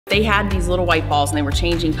They had these little white balls and they were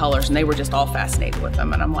changing colors and they were just all fascinated with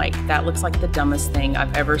them. And I'm like, that looks like the dumbest thing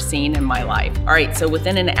I've ever seen in my life. All right, so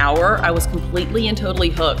within an hour, I was completely and totally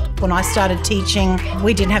hooked. When I started teaching,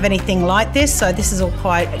 we didn't have anything like this, so this is all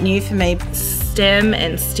quite new for me. STEM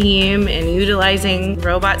and STEAM and utilizing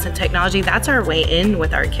robots and technology, that's our way in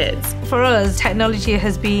with our kids. For us, technology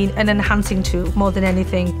has been an enhancing tool more than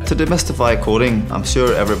anything. To demystify coding, I'm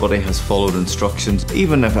sure everybody has followed instructions.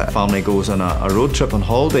 Even if a family goes on a road trip on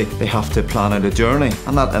holiday, they have to plan out a journey,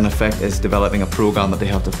 and that in effect is developing a program that they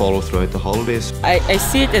have to follow throughout the holidays. I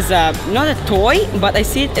see it as not a toy, but I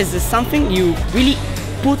see it as something you really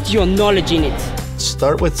put your knowledge in it.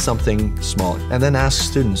 Start with something small and then ask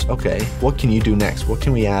students, okay, what can you do next? What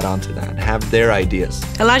can we add on to that? Have their ideas.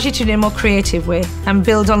 It allows you to do it in a more creative way and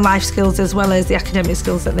build on life skills as well as the academic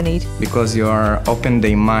skills that they need. Because you are open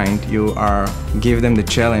their mind, you are give them the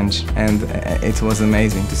challenge, and it was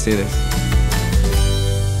amazing to see this.